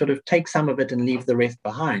and to sort of take some of it and leave the rest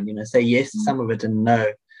behind, you know, say yes to some of it and no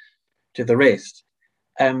to the rest.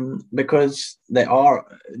 Because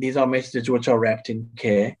these are messages which are wrapped in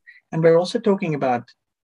care. And we're also talking about,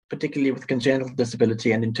 particularly with congenital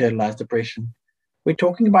disability and internalized depression, we're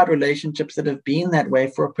talking about relationships that have been that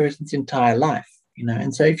way for a person's entire life, you know.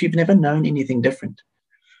 And so if you've never known anything different,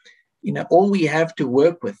 you know, all we have to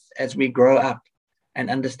work with as we grow up and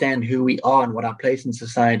understand who we are and what our place in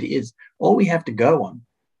society is, all we have to go on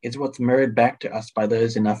is what's mirrored back to us by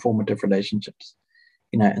those in our formative relationships,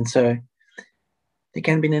 you know. And so there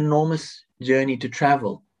can be an enormous journey to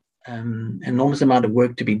travel, enormous amount of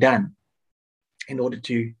work to be done in order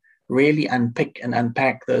to really unpick and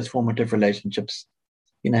unpack those formative relationships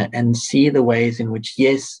and see the ways in which,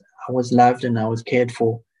 yes, I was loved and I was cared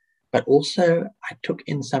for, but also I took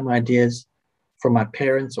in some ideas from my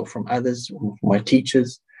parents or from others, from my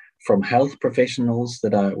teachers, from health professionals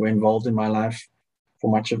that were involved in my life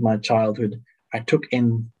for much of my childhood. I took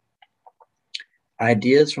in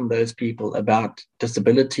ideas from those people about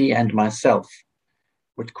disability and myself,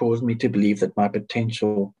 which caused me to believe that my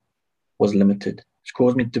potential was limited, which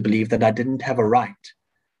caused me to believe that I didn't have a right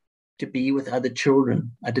to be with other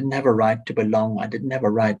children. I didn't have a right to belong. I didn't have a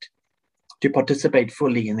right to participate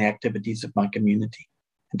fully in the activities of my community,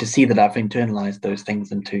 and to see that I've internalized those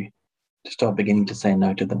things and to start beginning to say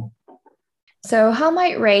no to them. So, how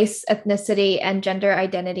might race, ethnicity, and gender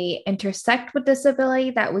identity intersect with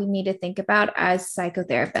disability that we need to think about as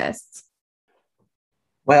psychotherapists?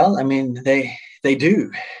 Well, I mean, they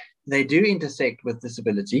do intersect with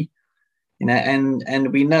disability,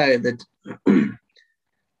 and we know that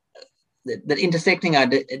that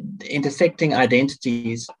intersecting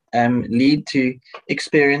identities lead to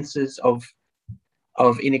experiences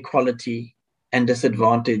of inequality and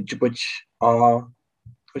disadvantage, which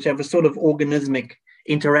have a sort of organismic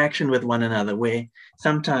interaction with one another, where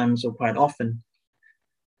sometimes or quite often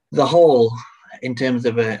the whole, in terms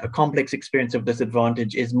of a complex experience of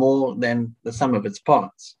disadvantage, is more than the sum of its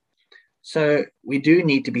parts. So we do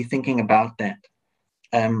need to be thinking about that.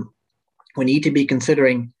 We need to be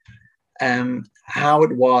considering how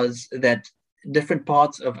it was that different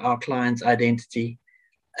parts of our client's identity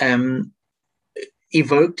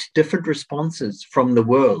evoked different responses from the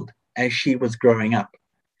world as she was growing up.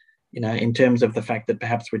 In terms of the fact that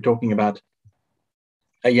perhaps we're talking about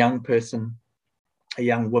a young person, a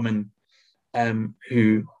young woman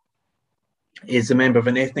who is a member of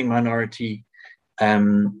an ethnic minority,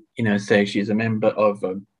 say she's a member of,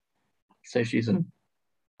 say she's an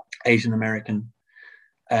Asian American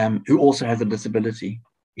who also has a disability,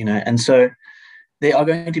 and so there are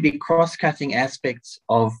going to be cross-cutting aspects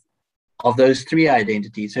of those three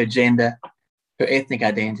identities: her gender, her ethnic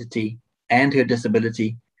identity, and her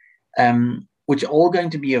disability, which are all going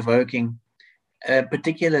to be evoking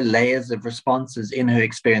particular layers of responses in her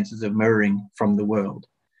experiences of mirroring from the world,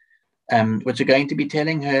 which are going to be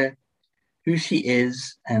telling her who she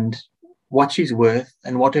is and what she's worth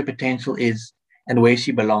and what her potential is and where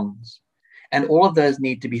she belongs. And all of those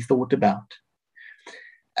need to be thought about.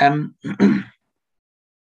 I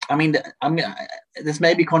mean, this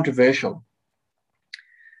may be controversial,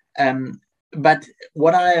 but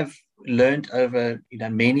what I have learned over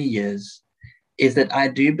many years is that I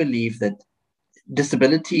do believe that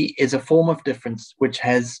disability is a form of difference which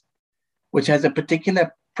has a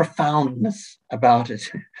particular profoundness about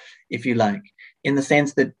it, if you like, in the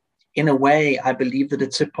sense that, in a way, I believe that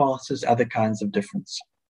it surpasses other kinds of difference.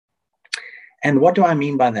 And what do I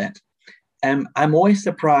mean by that? I'm always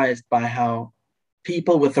surprised by how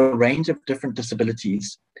people with a range of different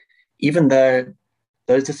disabilities, even though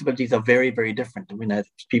those disabilities are very, very different. We know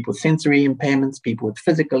people with sensory impairments, people with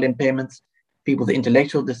physical impairments, people with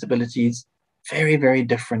intellectual disabilities, very, very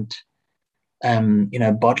different,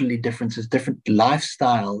 bodily differences, different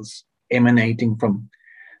lifestyles emanating from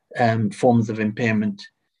forms of impairment.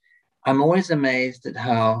 I'm always amazed at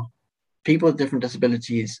how people with different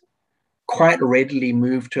disabilities quite readily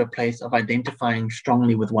move to a place of identifying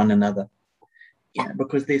strongly with one another.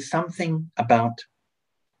 Because there's something about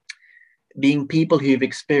being people who've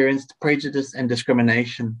experienced prejudice and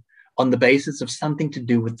discrimination on the basis of something to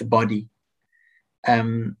do with the body,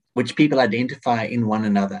 which people identify in one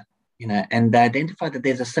another, and they identify that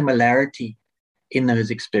there's a similarity in those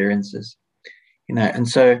experiences, and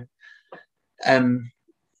so,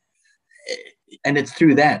 and it's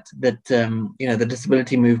through that the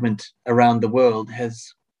disability movement around the world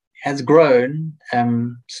has grown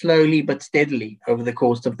slowly but steadily over the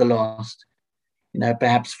course of the last,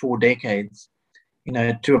 perhaps 4 decades,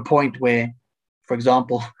 to a point where, for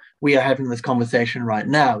example, we are having this conversation right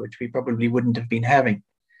now, which we probably wouldn't have been having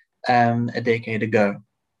a decade ago.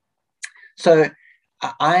 So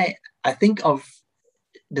I think of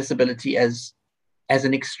disability as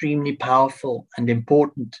an extremely powerful and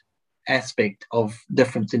important aspect of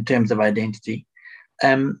difference in terms of identity,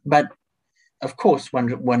 but of course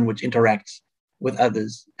one which interacts with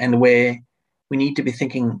others, and where we need to be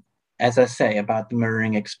thinking, as I say, about the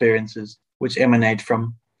mirroring experiences which emanate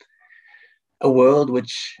from a world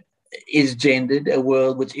which is gendered, a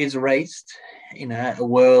world which is raced, a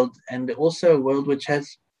world, and also a world which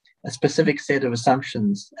has a specific set of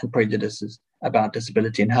assumptions and prejudices about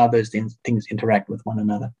disability and how those things interact with one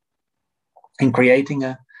another, and creating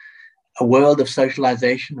a world of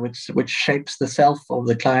socialization which shapes the self of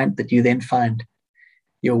the client that you then find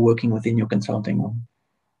you're working within your consulting room.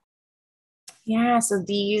 Yeah, so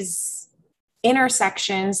these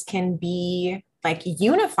intersections can be like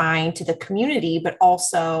unifying to the community, but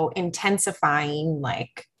also intensifying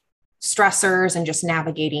like stressors and just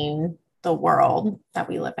navigating the world that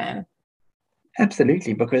we live in.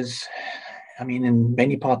 Absolutely, because I mean, in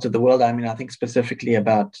many parts of the world, I mean, I think specifically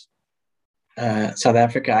about South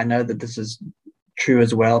Africa, I know that this is true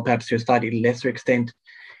as well, perhaps to a slightly lesser extent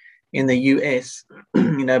in the US,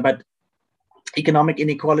 but economic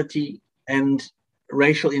inequality and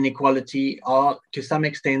racial inequality are to some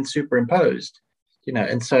extent superimposed,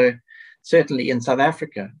 and so certainly in South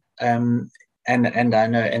Africa, and I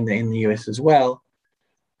know in the US as well,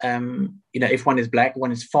 if one is Black,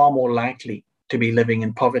 one is far more likely to be living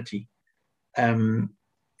in poverty. And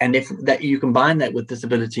if that you combine that with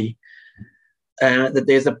disability, that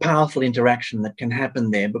there's a powerful interaction that can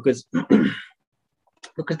happen there because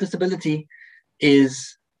disability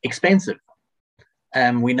is expensive.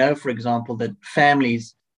 We know, for example, that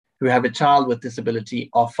families who have a child with disability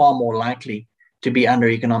are far more likely to be under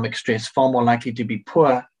economic stress, far more likely to be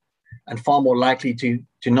poor, and far more likely to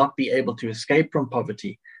not be able to escape from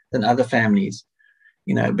poverty than other families,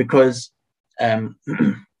 because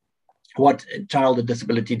what a child with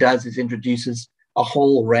disability does is introduces a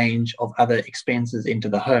whole range of other expenses into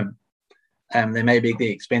the home. There may be the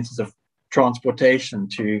expenses of transportation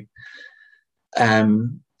to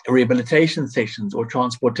rehabilitation sessions or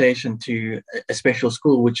transportation to a special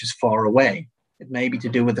school which is far away. It may be to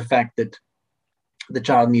do with the fact that the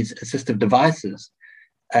child needs assistive devices,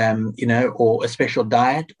 or a special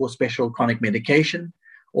diet or special chronic medication.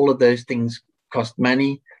 All of those things cost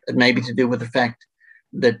money. It may be to do with the fact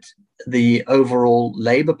that the overall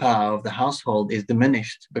labor power of the household is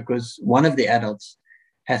diminished because one of the adults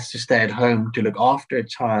has to stay at home to look after a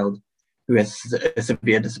child who has a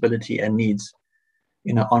severe disability and needs,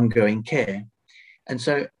 ongoing care. And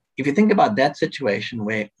so if you think about that situation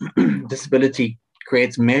where disability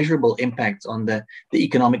creates measurable impacts on the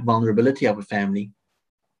economic vulnerability of a family,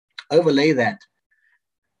 overlay that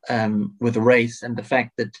with race and the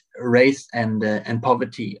fact that race and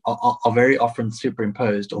poverty are very often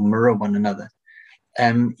superimposed or mirror one another,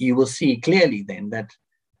 you will see clearly then that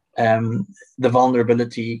the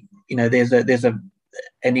vulnerability, there's an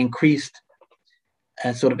increased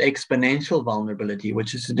sort of exponential vulnerability,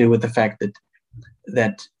 which is to do with the fact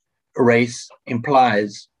that race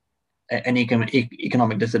implies an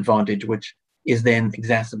economic disadvantage, which is then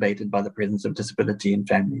exacerbated by the presence of disability in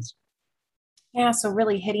families. Yeah, so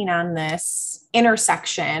really hitting on this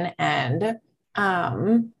intersection and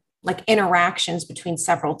like interactions between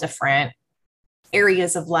several different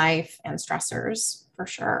areas of life and stressors for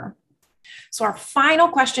sure. So our final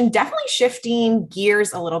question, definitely shifting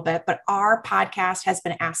gears a little bit, but our podcast has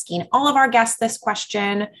been asking all of our guests this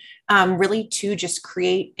question, really to just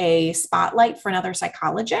create a spotlight for another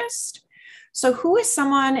psychologist. So who is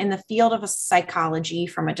someone in the field of psychology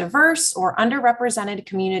from a diverse or underrepresented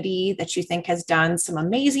community that you think has done some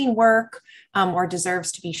amazing work or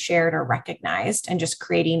deserves to be shared or recognized, and just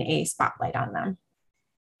creating a spotlight on them?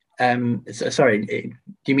 Sorry,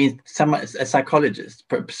 do you mean a psychologist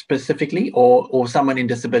specifically, or someone in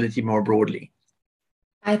disability more broadly?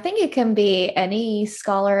 I think it can be any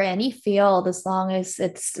scholar, any field, as long as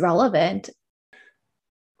it's relevant.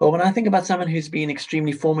 Well, when I think about someone who's been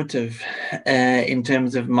extremely formative in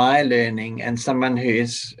terms of my learning, and someone who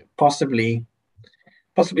is possibly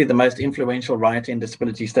the most influential writer in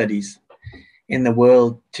disability studies in the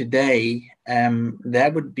world today,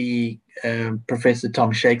 that would be Professor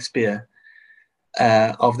Tom Shakespeare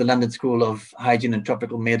of the London School of Hygiene and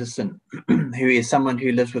Tropical Medicine, who is someone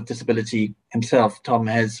who lives with disability himself. Tom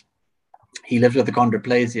lives with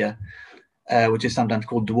achondroplasia, which is sometimes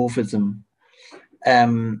called dwarfism.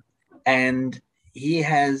 And he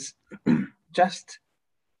has just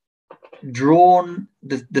drawn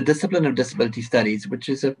the discipline of disability studies, which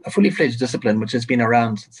is a fully fledged discipline, which has been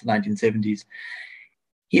around since the 1970s.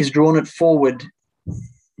 He's drawn it forward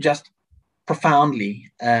just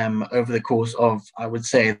profoundly over the course of, I would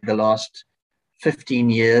say, the last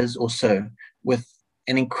 15 years or so, with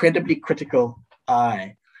an incredibly critical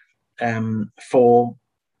eye for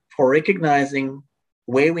recognizing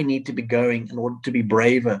where we need to be going in order to be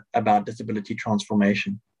braver about disability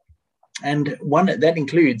transformation. And one that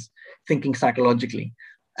includes thinking psychologically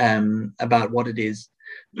about what it is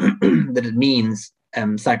that it means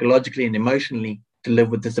psychologically and emotionally to live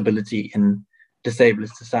with disability in disabled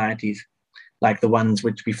societies like the ones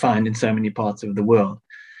which we find in so many parts of the world.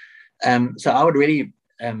 So I would really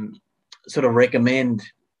sort of recommend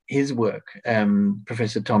his work,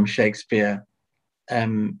 Professor Tom Shakespeare.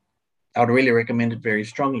 I would really recommend it very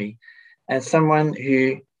strongly as someone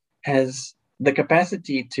who has the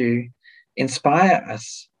capacity to inspire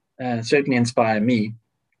us, certainly inspire me,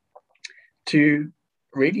 to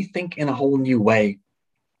really think in a whole new way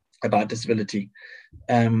about disability,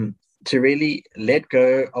 to really let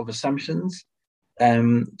go of assumptions,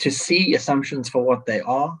 to see assumptions for what they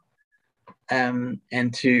are,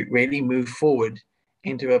 and to really move forward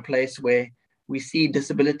into a place where we see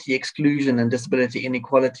disability exclusion and disability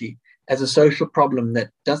inequality as a social problem that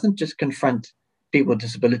doesn't just confront people with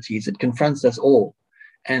disabilities, it confronts us all,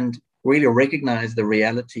 and really recognize the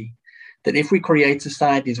reality that if we create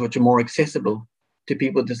societies which are more accessible to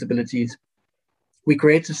people with disabilities, we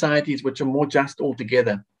create societies which are more just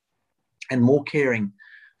altogether and more caring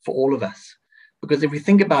for all of us. Because if we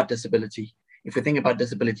think about disability, if we think about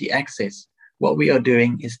disability access, what we are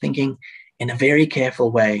doing is thinking in a very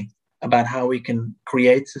careful way about how we can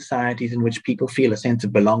create societies in which people feel a sense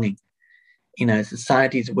of belonging,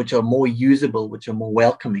 societies which are more usable, which are more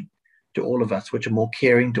welcoming to all of us, which are more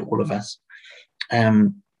caring to all of us.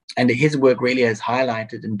 And his work really has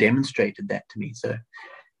highlighted and demonstrated that to me. So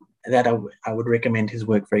that I would recommend his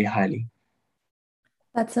work very highly.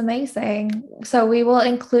 That's amazing. So we will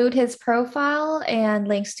include his profile and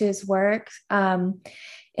links to his work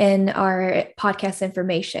in our podcast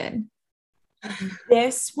information.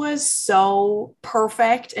 This was so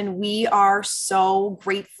perfect, and we are so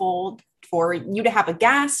grateful for you to have a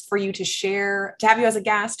guest, for you to have you as a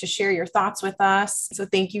guest to share your thoughts with us. So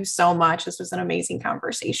thank you so much. This was an amazing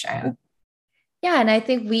conversation. Yeah, and I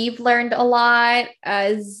think we've learned a lot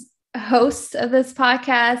as hosts of this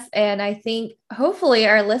podcast, and I think hopefully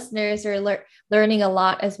our listeners are learning a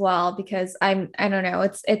lot as well, because I don't know,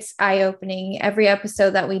 it's eye-opening every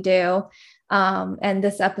episode that we do, and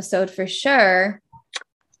this episode for sure.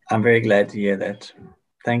 I'm very glad to hear that.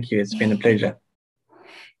 Thank you. It's been a pleasure.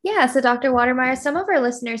 Yeah, so Dr. Watermeyer, some of our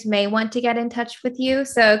listeners may want to get in touch with you.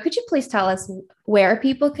 So could you please tell us where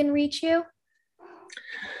people can reach you?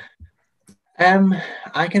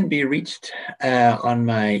 I can be reached on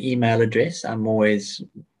my email address. I'm always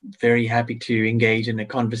very happy to engage in a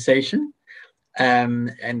conversation.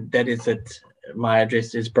 And that is my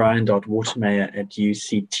address is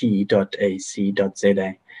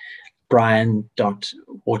brian.watermeyer@uct.ac.za.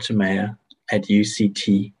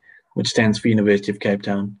 brian.watermeyer@UCT, which stands for University of Cape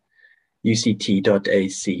Town,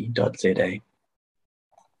 uct.ac.za.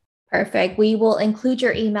 Perfect. We will include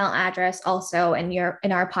your email address also in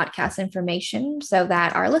our podcast information so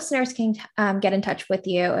that our listeners can get in touch with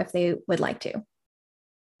you if they would like to.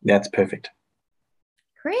 That's perfect.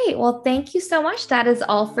 Great. Well, thank you so much. That is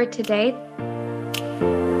all for today.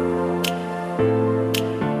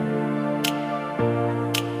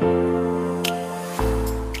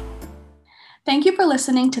 Thank you for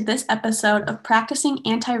listening to this episode of Practicing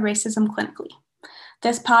Anti-Racism Clinically.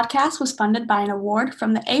 This podcast was funded by an award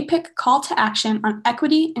from the APIC Call to Action on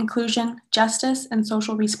Equity, Inclusion, Justice, and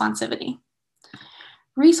Social Responsivity.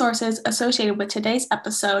 Resources associated with today's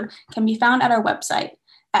episode can be found at our website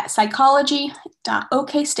at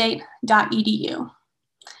psychology.okstate.edu.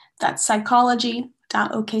 That's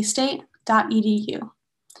psychology.okstate.edu.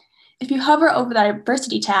 If you hover over the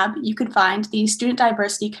Diversity tab, you can find the Student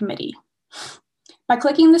Diversity Committee. By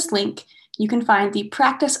clicking this link, you can find the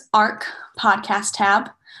Practice ARC podcast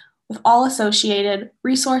tab with all associated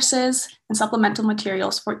resources and supplemental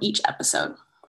materials for each episode.